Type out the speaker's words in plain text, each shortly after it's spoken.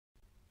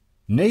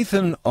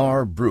Nathan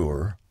R.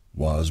 Brewer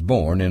was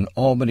born in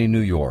Albany, New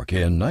York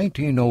in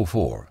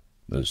 1904,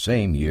 the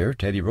same year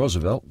Teddy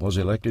Roosevelt was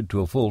elected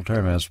to a full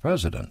term as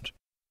president.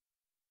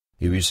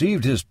 He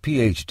received his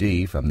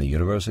Ph.D. from the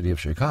University of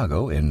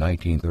Chicago in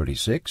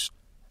 1936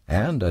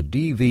 and a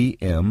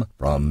D.V.M.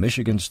 from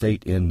Michigan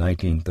State in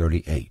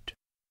 1938.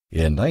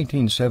 In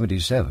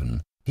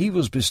 1977, he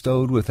was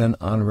bestowed with an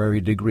honorary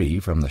degree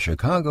from the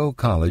Chicago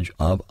College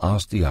of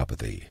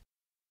Osteopathy.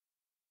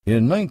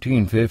 In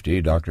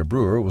 1950, Dr.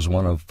 Brewer was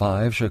one of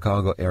 5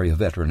 Chicago-area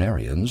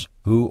veterinarians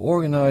who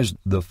organized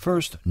the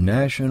first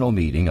national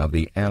meeting of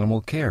the Animal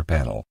Care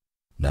Panel,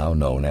 now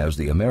known as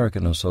the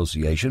American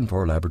Association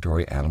for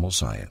Laboratory Animal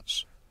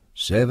Science.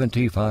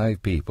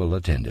 75 people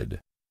attended.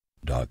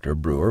 Dr.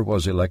 Brewer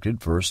was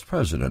elected first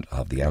president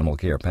of the Animal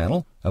Care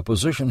Panel, a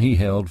position he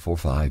held for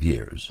 5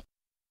 years.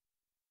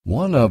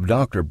 One of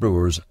Dr.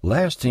 Brewer's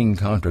lasting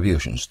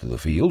contributions to the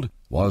field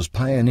was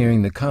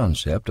pioneering the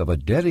concept of a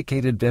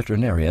dedicated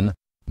veterinarian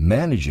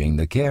managing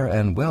the care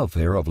and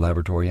welfare of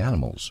laboratory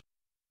animals.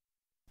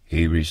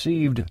 He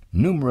received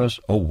numerous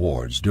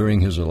awards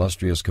during his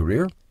illustrious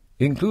career,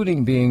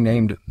 including being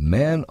named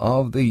Man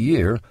of the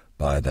Year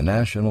by the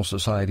National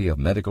Society of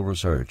Medical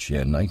Research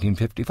in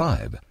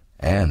 1955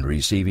 and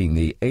receiving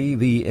the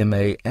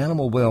AVMA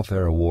Animal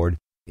Welfare Award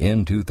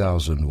in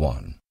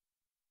 2001.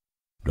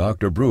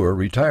 Dr. Brewer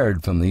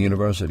retired from the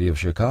University of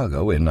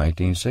Chicago in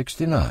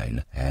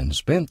 1969 and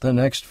spent the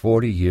next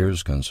 40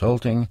 years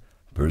consulting,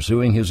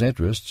 pursuing his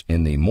interests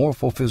in the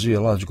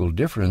morphophysiological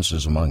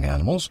differences among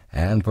animals,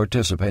 and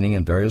participating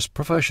in various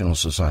professional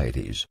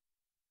societies.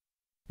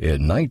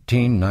 In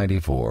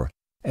 1994,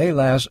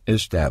 AALAS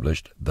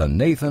established the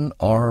Nathan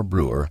R.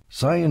 Brewer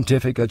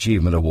Scientific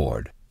Achievement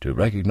Award to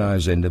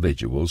recognize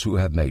individuals who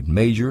have made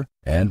major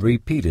and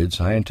repeated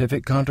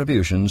scientific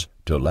contributions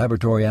to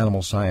laboratory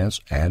animal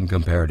science and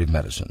comparative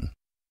medicine.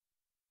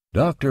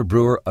 Dr.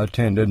 Brewer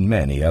attended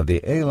many of the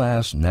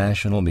AALAS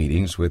national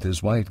meetings with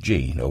his wife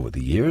Jean over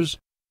the years.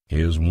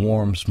 His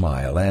warm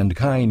smile and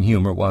kind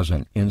humor was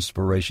an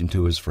inspiration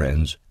to his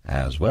friends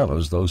as well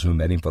as those who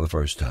met him for the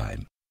first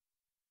time.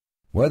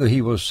 Whether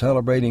he was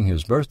celebrating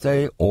his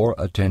birthday or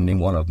attending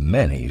one of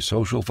many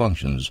social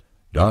functions,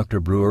 Dr.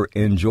 Brewer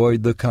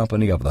enjoyed the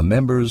company of the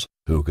members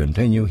who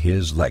continue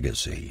his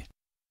legacy.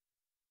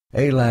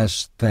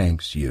 AALAS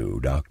thanks you,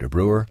 Dr.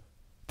 Brewer,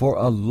 for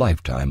a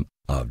lifetime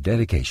of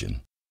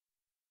dedication.